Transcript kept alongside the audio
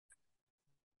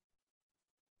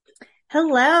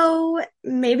Hello,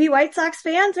 maybe White Sox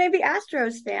fans, maybe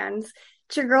Astros fans.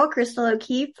 It's your girl, Crystal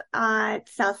O'Keefe at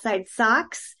Southside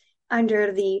Sox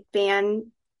under the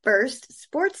Fan First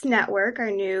Sports Network,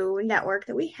 our new network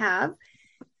that we have.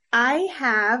 I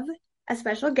have a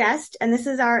special guest, and this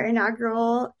is our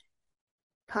inaugural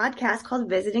podcast called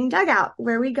Visiting Dugout,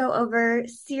 where we go over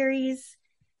series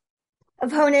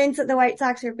opponents that the White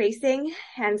Sox are facing.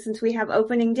 And since we have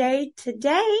opening day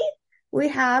today, we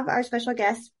have our special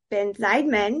guest, Ben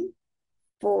Zeidman,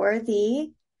 for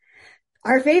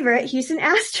our favorite Houston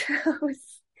Astros.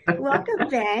 Welcome,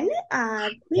 Ben.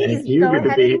 Thank Please you. go Good to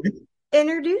ahead be and here.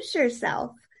 introduce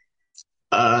yourself.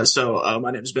 My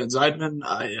name is Ben Zeidman.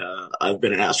 I've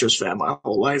been an Astros fan my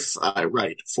whole life. I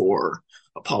write for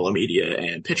Apollo Media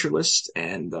and Pitcher List,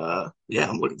 and I'm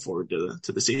looking forward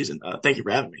to the season. Thank you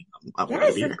for having me. I'm glad to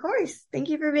Yes, be of here. course. Thank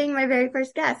you for being my very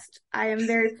first guest. I am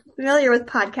very familiar with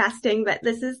podcasting, but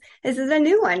this is a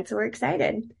new one, so we're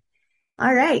excited.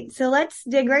 All right, so let's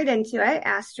dig right into it.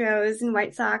 Astros and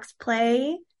White Sox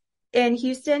play in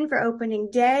Houston for opening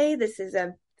day. This is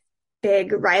a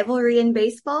big rivalry in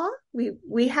baseball.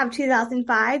 We have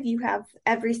 2005. You have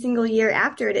every single year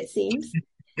after it seems.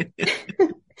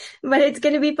 But it's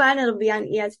going to be fun. It'll be on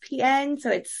ESPN,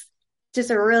 so it's just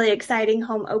a really exciting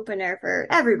home opener for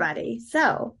everybody.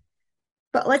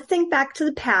 But let's think back to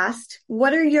the past.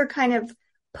 What are your kind of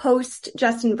post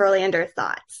Justin Verlander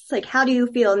thoughts? Like, how do you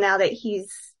feel now that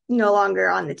he's no longer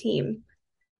on the team?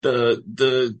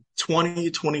 The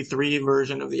 2023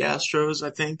 version of the Astros,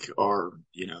 I think,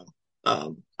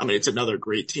 it's another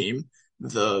great team.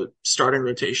 The starting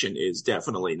rotation is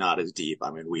definitely not as deep.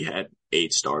 I mean, we had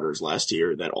 8 starters last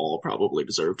year that all probably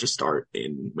deserve to start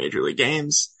in major league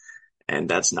games, and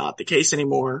that's not the case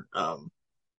anymore.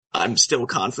 I'm still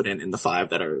confident in the 5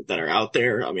 that are out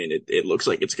there. I mean, it looks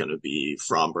like it's going to be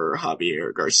Fromber,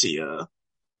 Javier, Garcia,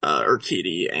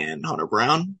 Urquidy, and Hunter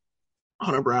Brown.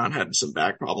 Hunter Brown had some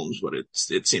back problems, but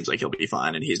it seems like he'll be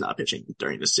fine, and he's not pitching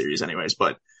during this series anyways.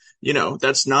 But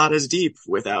that's not as deep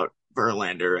without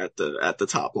Verlander at the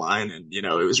top line, and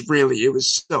it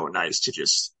was so nice to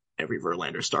just every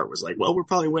Verlander start was like, well, we're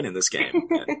probably winning this game.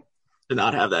 And to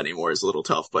not have that anymore is a little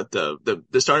tough, but the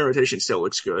starting rotation still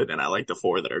looks good, and I like the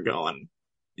 4 that are going.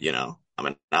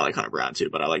 I like Hunter Brown too,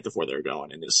 but I like the 4 that are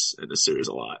going in this series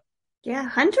a lot. Yeah,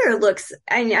 Hunter looks,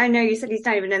 I know you said he's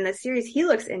not even in this series. He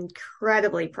looks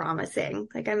incredibly promising.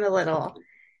 Like, I'm a little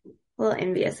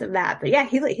envious of that, but yeah,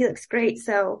 he looks great.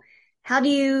 So how do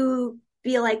you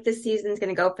feel like this season's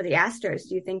going to go for the Astros?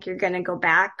 Do you think you're going to go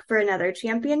back for another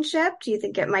championship? Do you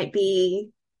think it might be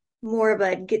more of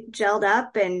a get gelled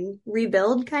up and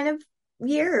rebuild kind of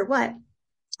year, or what?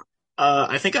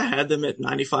 I think I had them at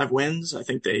 95 wins. I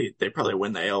think they probably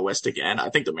win the AL West again. I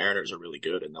think the Mariners are really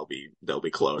good, and they'll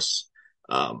be close.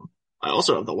 I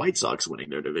also have the White Sox winning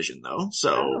their division though,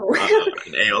 so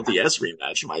an ALDS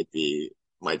rematch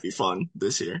might be fun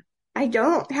this year. I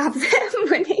don't have them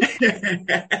winning.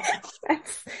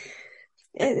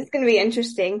 It's going to be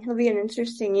interesting. It'll be an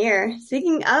interesting year.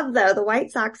 Speaking of, though, the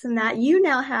White Sox and that, you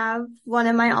now have one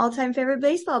of my all-time favorite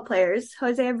baseball players,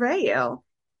 Jose Abreu.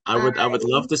 I would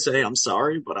love to say I'm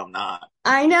sorry, but I'm not.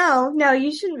 I know. No,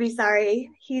 you shouldn't be sorry.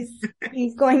 He's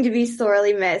going to be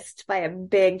sorely missed by a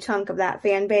big chunk of that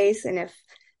fan base. And if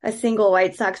a single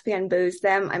White Sox fan boos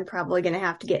them, I'm probably going to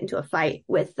have to get into a fight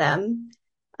with them.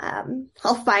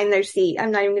 I'll find their seat.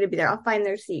 I'm not even going to be there. I'll find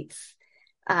their seats.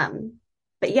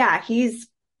 But yeah, he's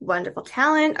wonderful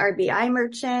talent, RBI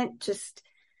merchant, just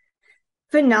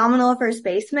phenomenal first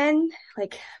baseman.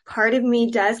 Like, part of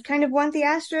me does kind of want the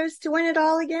Astros to win it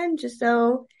all again, just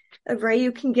so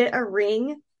Abreu can get a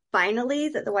ring finally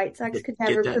that the White Sox could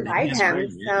never provide him.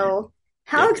 Ring, yeah. So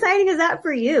how exciting is that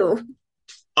for you?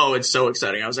 Oh, it's so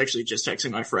exciting. I was actually just texting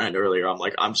my friend earlier. I'm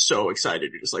like, I'm so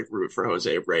excited to just like root for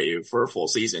Jose Abreu for a full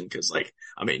season. Cause like,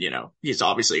 I mean, he's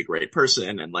obviously a great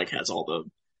person and like has all the,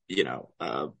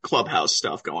 clubhouse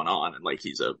stuff going on. And like,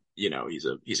 he's a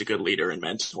good leader and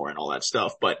mentor and all that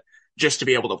stuff. But just to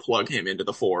be able to plug him into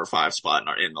the 4 or 5 spot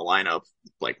in the lineup,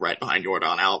 like right behind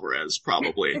Yordan Alvarez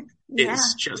probably yeah.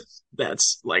 is just,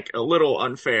 that's like a little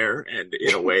unfair and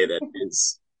in a way that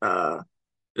is,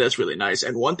 that's really nice.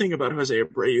 And one thing about Jose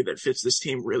Abreu that fits this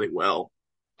team really well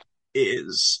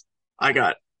is I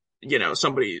got,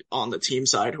 somebody on the team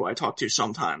side who I talk to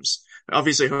sometimes.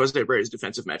 Obviously, Jose Abreu's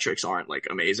defensive metrics aren't like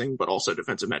amazing, but also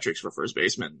defensive metrics for first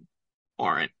baseman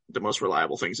aren't the most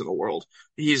reliable things in the world.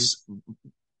 He's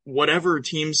whatever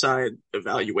team side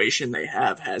evaluation they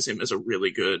have has him as a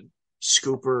really good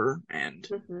scooper and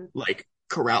like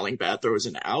corralling bad throws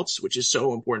and outs, which is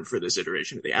so important for this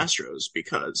iteration of the Astros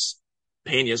because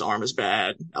Pena's arm is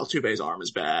bad, Altuve's arm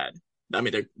is bad, I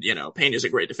mean, Pena's a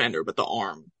great defender, but the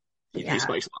arm, he Yeah.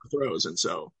 spikes a lot of throws. And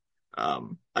so,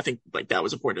 I think like that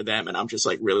was important to them. And I'm just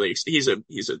like really,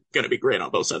 going to be great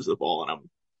on both sides of the ball.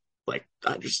 And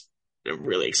I just am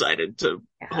really excited to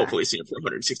Yeah. hopefully see him for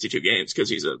 162 games because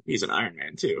he's an Iron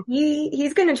Man too.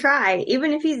 He's gonna try,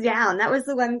 even if he's down. That was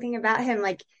the one thing about him.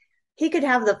 Like he could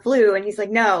have the flu and he's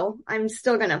like, no, I'm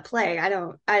still gonna play. I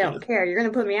Yeah. don't care. You're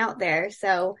gonna put me out there.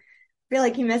 So I feel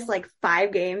like he missed like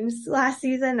 5 games last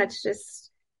season. That's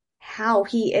just how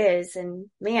he is.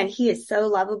 And man, he is so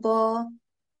lovable.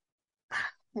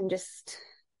 I'm just,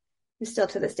 I'm still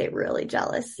to this day really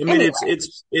jealous. I mean, Anyway,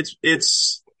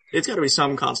 it's got to be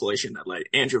some consolation that like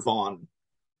Andrew Vaughn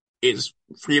is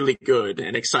really good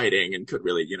and exciting and could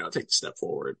really, take the step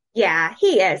forward. yeah,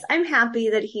 he is. I'm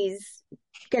happy that he's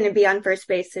going to be on first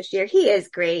base this year. He is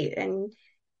great and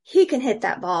he can hit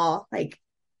that ball. Like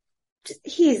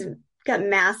he's got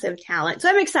massive talent. So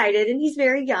I'm excited and he's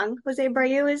very young. Jose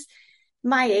Abreu is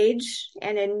my age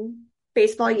and in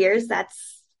baseball years,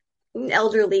 that's an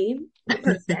elderly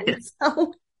person.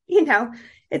 So,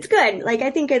 it's good. Like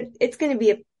I think it's going to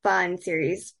be a fun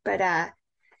series, but,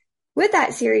 with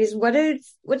that series,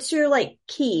 what's your like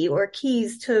key or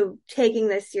keys to taking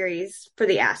this series for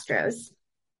the Astros?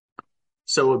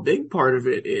 So a big part of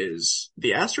it is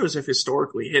the Astros have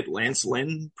historically hit Lance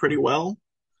Lynn pretty well.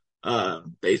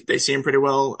 They see him pretty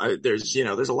well. There's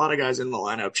a lot of guys in the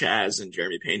lineup, Chaz and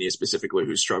Jeremy Pena specifically,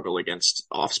 who struggle against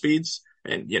off speeds.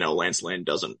 And, Lance Lynn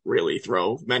doesn't really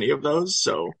throw many of those.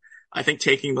 So I think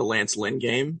taking the Lance Lynn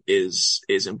game is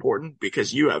important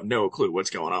because you have no clue what's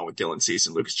going on with Dylan Cease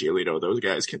and Lucas Giolito. Those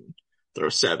guys can throw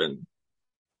seven,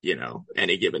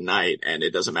 any given night. And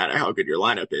it doesn't matter how good your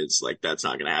lineup is. Like that's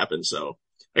not going to happen. So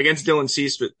against Dylan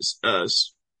Cease,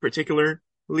 particularly,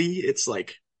 it's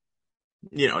like,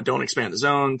 don't expand the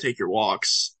zone, take your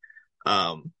walks.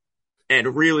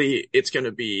 And really it's going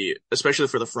to be, especially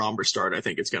for the Fromber start, I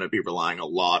think it's going to be relying a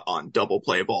lot on double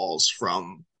play balls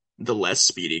from the less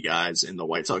speedy guys in the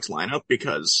White Sox lineup,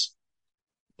 because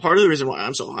part of the reason why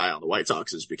I'm so high on the White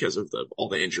Sox is because of all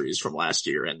the injuries from last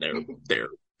year, and they're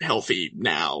healthy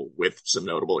now with some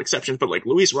notable exceptions. But like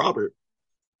Luis Robert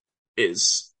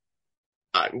is,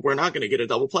 we're not going to get a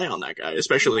double play on that guy,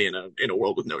 especially in a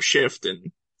world with no shift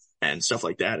and stuff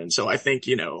like that. And so I think,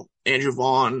 Andrew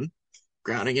Vaughn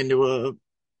grounding into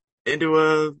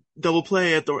a double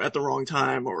play at the wrong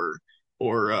time, or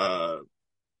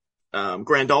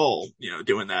Grandal,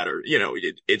 doing that, or,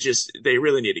 it just, they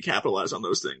really need to capitalize on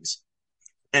those things.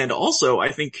 And also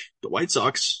I think the White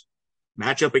Sox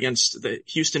match up against the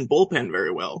Houston bullpen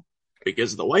very well,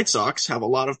 because the White Sox have a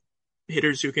lot of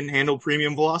hitters who can handle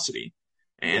premium velocity.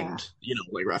 Yeah. And,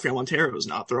 like Rafael Montero is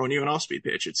not throwing you an off-speed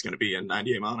pitch. It's going to be a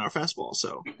 98-mile-an-hour fastball.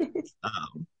 So,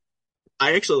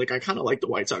 I actually I kind of like the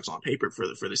White Sox on paper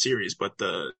for the series, but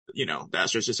the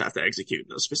Astros just have to execute in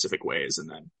those specific ways. And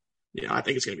then, I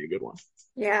think it's going to be a good one.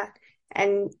 Yeah.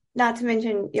 And not to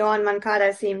mention, Yohan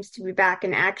Moncada seems to be back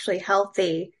and actually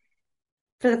healthy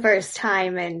for the first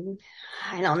time. And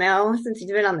I don't know, since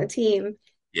he's been on the team,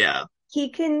 Yeah. he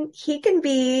can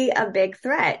be a big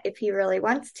threat if he really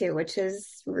wants to, which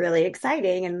is really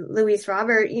exciting. And Luis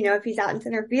Robert, if he's out in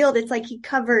center field, it's like he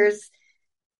covers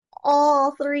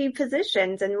all 3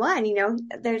 positions in one.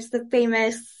 There's the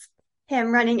famous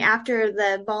him running after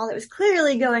the ball that was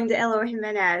clearly going to Eloy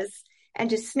Jimenez and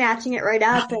just snatching it right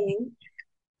up. And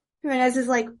Jimenez is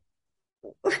like,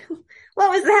 what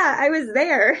was that? I was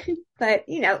there. But,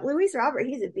 Luis Robert,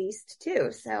 he's a beast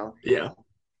too. So, Yeah.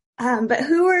 But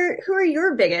who are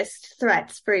your biggest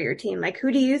threats for your team? Like,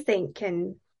 who do you think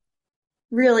can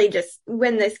really just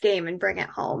win this game and bring it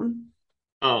home?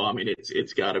 Oh, I mean,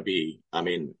 it's got to be. I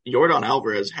mean, Yordan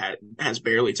Alvarez has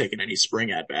barely taken any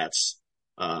spring at bats.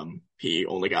 He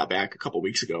only got back a couple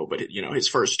weeks ago, but his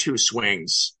first 2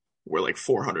 swings were like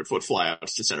 400-foot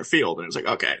flyouts to center field, and it was like,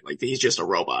 okay, like he's just a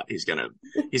robot. He's gonna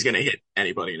hit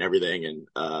anybody and everything. And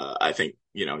I think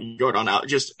anytime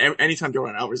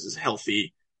Yordan Alvarez is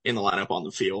healthy in the lineup on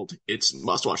the field, it's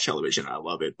must-watch television. I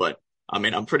love it. But I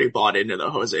mean, I'm pretty bought into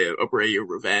the Jose Abreu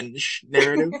revenge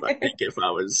narrative. I think if I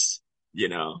was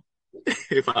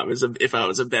if I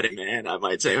was a betting man, I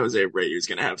might say Jose Abreu is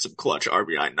going to have some clutch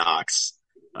RBI knocks.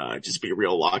 Just be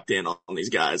real locked in on these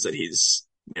guys that he's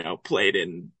played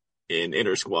in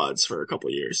inter squads for a couple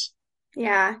of years.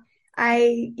 Yeah.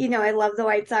 I love the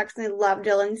White Sox and I love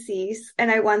Dylan Cease,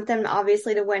 and I want them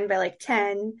obviously to win by like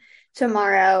 10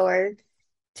 tomorrow or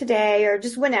today or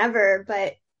just whenever,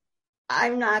 but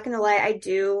I'm not going to lie. I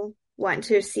do want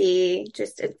to see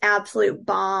just an absolute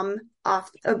bomb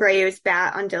off Abreu's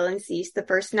bat on Dylan Cease the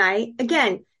first night.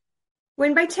 Again,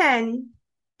 win by 10,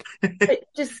 but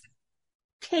just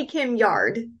make him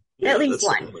yard at Yeah, least that's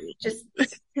one. definitely. Just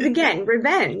because again,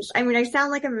 revenge. I mean, I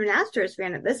sound like I'm an Astros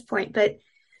fan at this point, but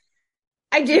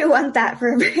I do want that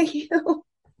for you.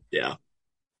 Yeah.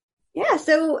 Yeah.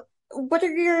 So, what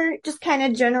are your just kind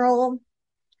of general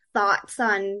thoughts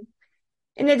on?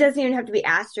 And it doesn't even have to be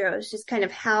Astros, just kind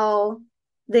of how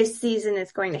this season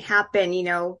is going to happen.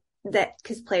 That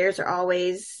because players are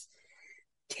always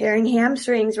tearing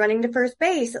hamstrings running to first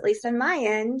base, at least on my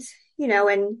end.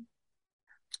 And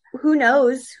who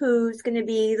knows who's going to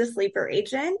be the sleeper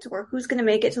agent or who's going to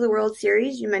make it to the World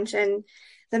Series. You mentioned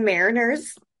the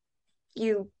Mariners.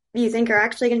 You think are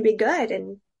actually going to be good,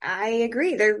 and I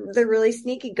agree. They're really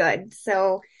sneaky good.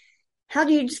 So, how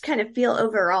do you just kind of feel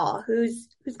overall? Who's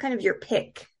kind of your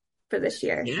pick for this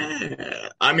year? Yeah.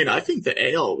 I mean, I think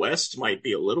the AL West might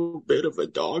be a little bit of a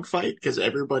dogfight because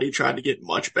everybody tried to get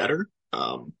much better.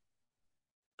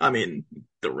 I mean,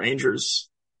 the Rangers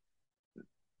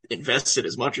invested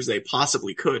as much as they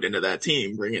possibly could into that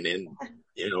team, bringing in,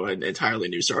 an entirely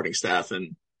new starting staff.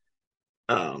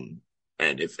 Um,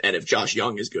 and if Josh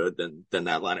Young is good, then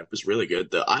that lineup is really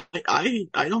good.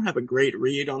 I don't have a great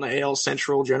read on the AL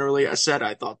Central generally. I said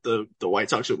I thought the White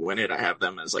Sox would win it. I have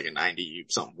them as like a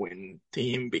 90-something win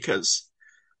team because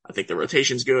I think the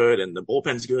rotation's good and the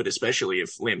bullpen's good, especially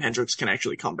if Liam Hendricks can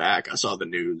actually come back. I saw the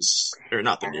news, or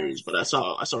not the news, but I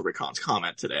saw Rick Hahn's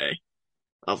comment today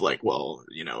of like, well,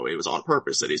 it was on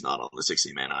purpose that he's not on the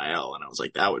 60-man IL, and I was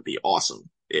like, that would be awesome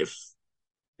if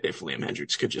Liam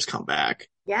Hendricks could just come back.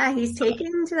 Yeah, he's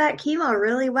taken to that chemo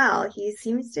really well. He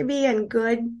seems to be in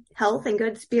good health and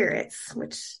good spirits,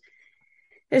 which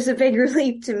is a big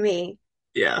relief to me.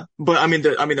 Yeah, but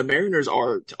the Mariners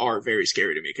are very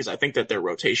scary to me because I think that their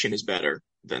rotation is better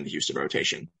than the Houston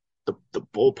rotation. The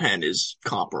bullpen is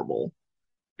comparable,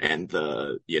 and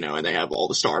and they have all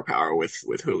the star power with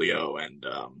Julio and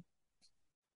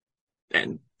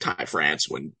Ty France.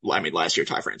 Last year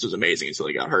Ty France was amazing until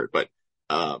he got hurt, but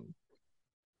um,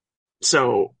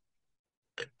 so.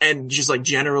 And just like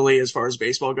generally, as far as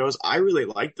baseball goes, I really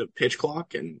like the pitch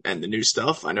clock and the new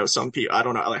stuff. I know some people, I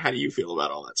don't know, like, how do you feel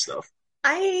about all that stuff?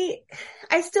 I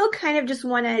I still kind of just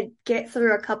want to get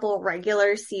through a couple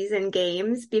regular season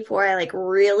games before I like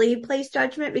really place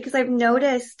judgment because I've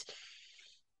noticed,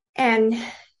 and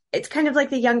it's kind of like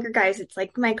the younger guys. It's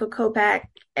like Michael Kopech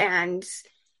and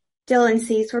Dylan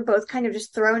Cease were both kind of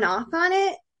just thrown off on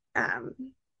it. Um,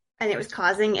 and it was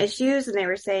causing issues, and they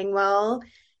were saying, well,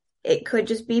 it could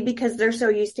just be because they're so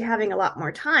used to having a lot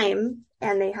more time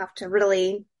and they have to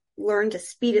really learn to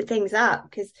speed things up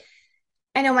because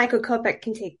I know Michael Kopech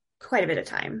can take quite a bit of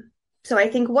time. So I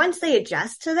think once they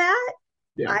adjust to that,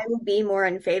 Yeah. I will be more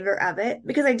in favor of it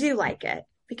because I do like it.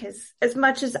 Because as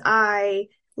much as I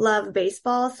love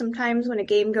baseball, sometimes when a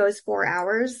game goes 4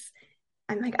 hours,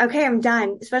 I'm like, okay, I'm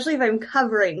done. Especially if I'm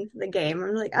covering the game.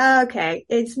 I'm like, oh, okay,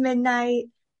 it's midnight.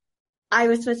 I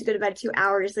was supposed to go to bed 2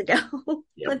 hours ago.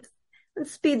 Yep.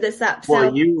 let's speed this up. Well, So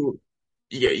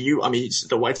I mean,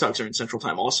 the White Sox are in Central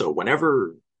Time also.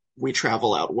 Whenever we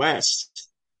travel out west,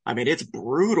 I mean, it's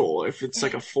brutal. If it's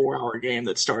like a 4-hour game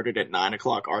that started at 9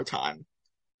 o'clock our time,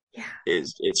 yeah,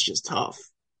 it's just tough.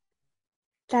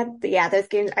 those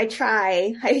games.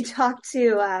 I talked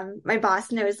to my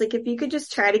boss and I was like, if you could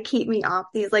just try to keep me off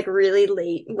these like really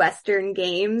late Western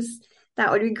games,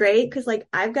 that would be great. Cause like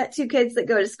I've got two kids that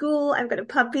go to school, I've got a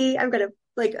puppy, I've got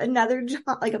another job,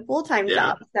 like a full-time Yeah,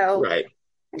 job. So right.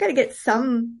 I gotta get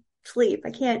some sleep.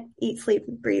 I can't eat, sleep,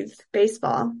 and breathe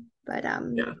baseball. But Yeah.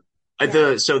 yeah.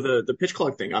 The pitch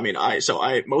clock thing. I mean, I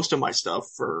most of my stuff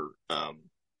for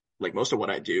like most of what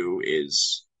I do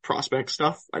is prospect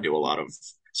stuff. I do a lot of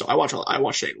so I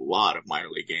watched a lot of minor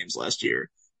league games last year,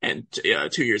 and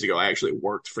 2 years ago I actually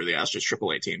worked for the Astros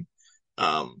AAA team.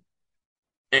 Um,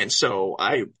 and so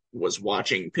I was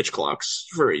watching pitch clocks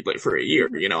for a year.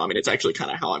 I mean, it's actually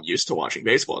kind of how I'm used to watching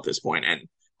baseball at this point. And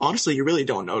honestly, you really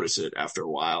don't notice it after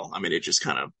a while. I mean, it just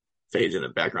kind of fades into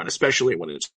the background, especially when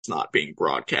it's not being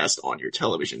broadcast on your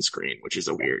television screen, which is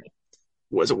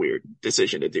was a weird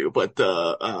decision to do. But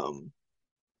I'm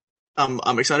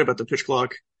excited about the pitch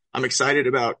clock. I'm excited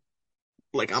about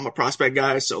like I'm a prospect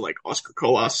guy, so like Oscar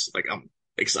Coas, like I'm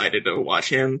excited to watch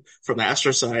him. From the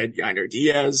Astro side, Yainer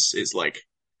Diaz is like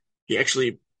he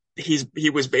actually he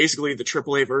was basically the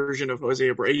AAA version of Jose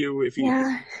Abreu if he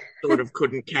Yeah. sort of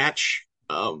couldn't catch.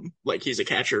 Like he's a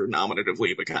catcher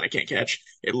nominatively, but kind of can't catch.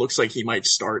 It looks like he might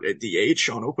start at DH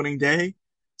on opening day.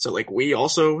 So like we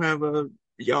also have a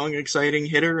young, exciting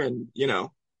hitter, and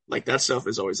like that stuff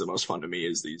is always the most fun to me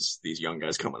is these young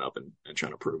guys coming up and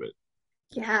trying to prove it.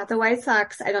 Yeah, the White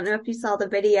Sox, I don't know if you saw the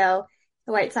video.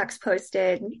 the White Sox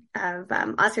posted of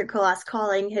Oscar Colas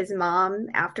calling his mom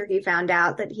after he found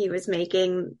out that he was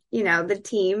making, the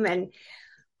team. And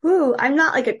whoo, I'm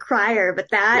not like a crier, but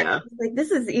that Yeah. like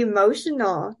this is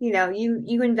emotional.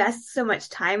 You invest so much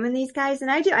time in these guys,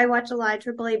 and I do. I watch a lot of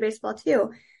AAA baseball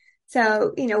too.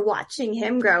 So, watching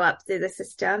him grow up through the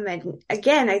system. And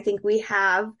again, I think we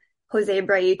have Jose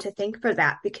Abreu to thank for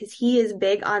that because he is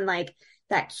big on like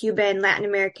that Cuban Latin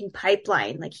American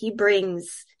pipeline. Like he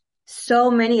brings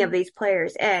so many of these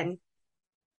players in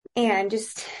and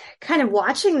just kind of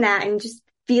watching that and just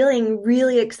feeling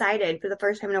really excited for the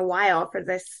first time in a while for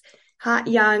this hot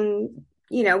young,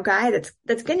 guy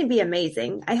that's going to be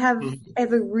amazing. Mhm. I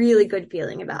have a really good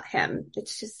feeling about him.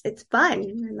 It's fun.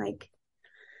 And like,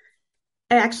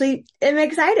 I actually am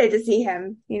excited to see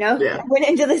him, Yeah. I went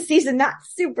into the season not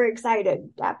super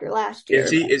excited after last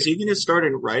Is year, he but is he going to start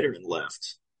in right or in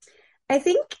left? I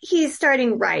think he's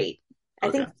starting right.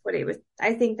 Okay.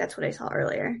 I think that's what I saw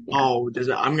earlier. Yeah. Oh,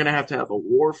 I'm gonna have a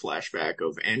war flashback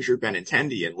of Andrew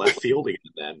Benintendi in left field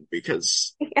again then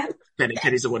because Yeah.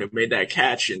 Benintendi's the one who made that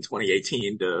catch in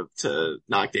 2018 to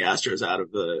knock the Astros out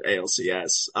of the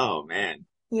ALCS. Oh man.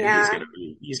 And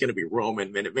he's Yeah. gonna be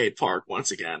roaming Minute Maid Park once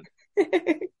again.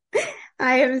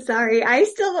 I am sorry. I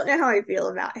still don't know how I feel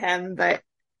about him, but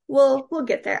we'll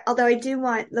get there. Although I do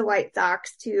want the White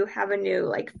Sox to have a new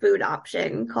like food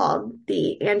option called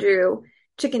the Andrew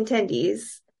Chicken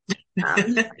Tendies.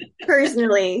 Um,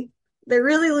 Personally, they're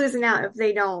really losing out if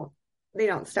they don't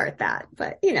start that.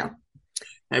 But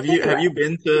Have anyway, you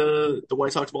been to the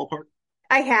White Sox ballpark?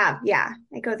 I have, yeah.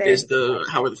 I go there.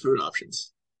 How are the food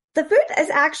options? The food is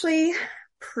actually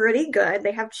pretty good.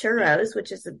 They have churros,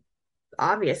 which is an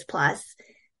obvious plus.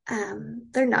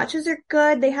 Their nachos are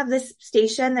good. They have this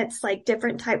station that's like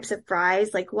different types of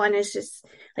fries. Like one is just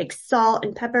like salt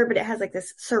and pepper, but it has like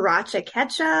this sriracha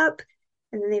ketchup.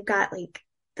 And then they've got like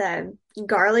the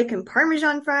garlic and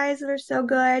Parmesan fries that are so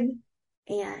good.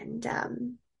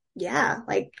 And yeah,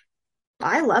 like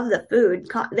I love the food.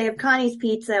 They have Connie's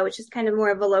Pizza, which is kind of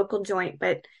more of a local joint,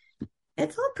 but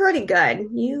it's all pretty good.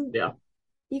 Yeah.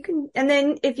 You can, and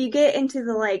then if you get into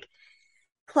the like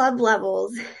club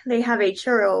levels, they have a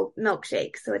churro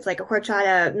milkshake. So it's like a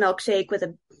horchata milkshake with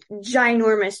a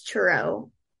ginormous churro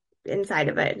inside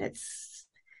of it. And it's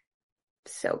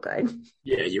so good.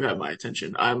 Yeah, you have my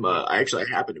attention. I actually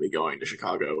happen to be going to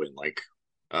Chicago in like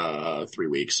 3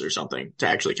 weeks or something to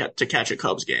actually to catch a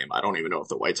Cubs game. I don't even know if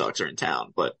the White Sox are in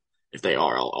town, but if they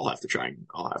are, I'll have to try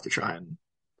and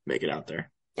make it out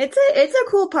there. It's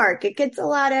a cool park. It gets a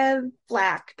lot of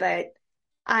flack, but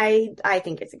I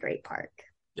think it's a great park,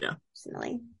 Yeah.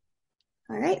 personally.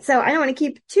 All right. So I don't want to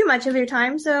keep too much of your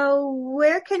time. So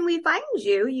where can we find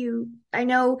you? I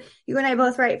know you and I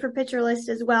both write for Pitcher List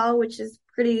as well, which is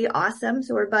pretty awesome.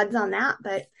 So we're buds on that,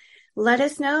 but let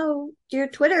us know your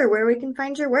Twitter, where we can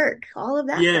find your work, all of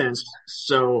that stuff. Yes.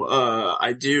 So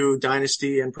I do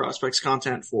Dynasty and prospects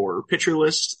content for Pitcher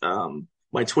List.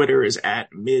 My Twitter is at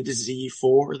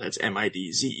midz4. That's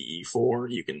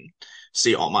MIDZE4. You can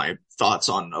see all my thoughts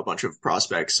on a bunch of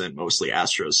prospects and mostly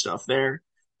Astros stuff there.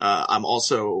 I'm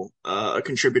also a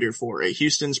contributor for a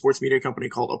Houston sports media company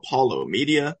called Apollo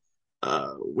Media.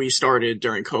 We started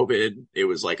during COVID. It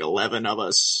was like 11 of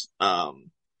us.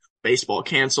 Baseball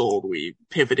canceled. We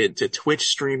pivoted to Twitch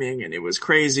streaming and it was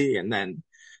crazy. And then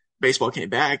baseball came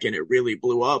back and it really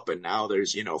blew up. And now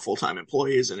there's, full-time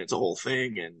employees and it's a whole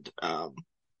thing. And,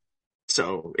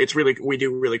 so we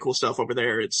do really cool stuff over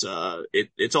there. It's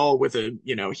all with a,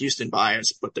 Houston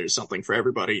bias, but there's something for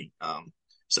everybody.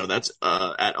 So that's,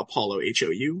 at Apollo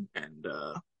HOU. And,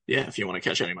 yeah, if you want to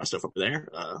catch any of my stuff over there,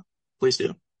 please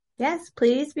do. Yes,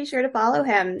 please be sure to follow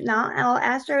him. Not all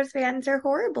Astros fans are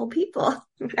horrible people,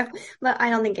 but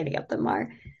I don't think any of them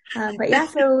are. But yeah,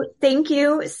 so thank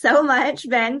you so much,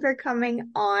 Ben, for coming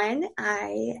on.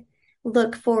 I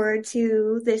look forward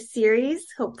to this series.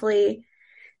 Hopefully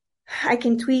I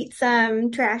can tweet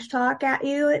some trash talk at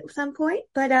you at some point,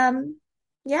 but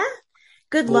yeah,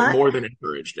 good luck. More than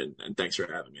encouraged. And thanks for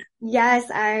having me. Yes,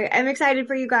 I'm excited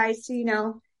for you guys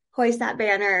to, hoist that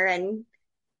banner and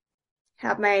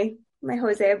have my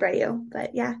Jose Abreu.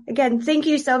 But yeah, again, thank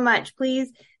you so much. Please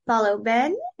follow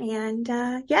Ben. And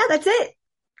yeah, that's it.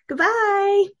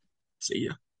 Goodbye. See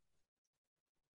ya.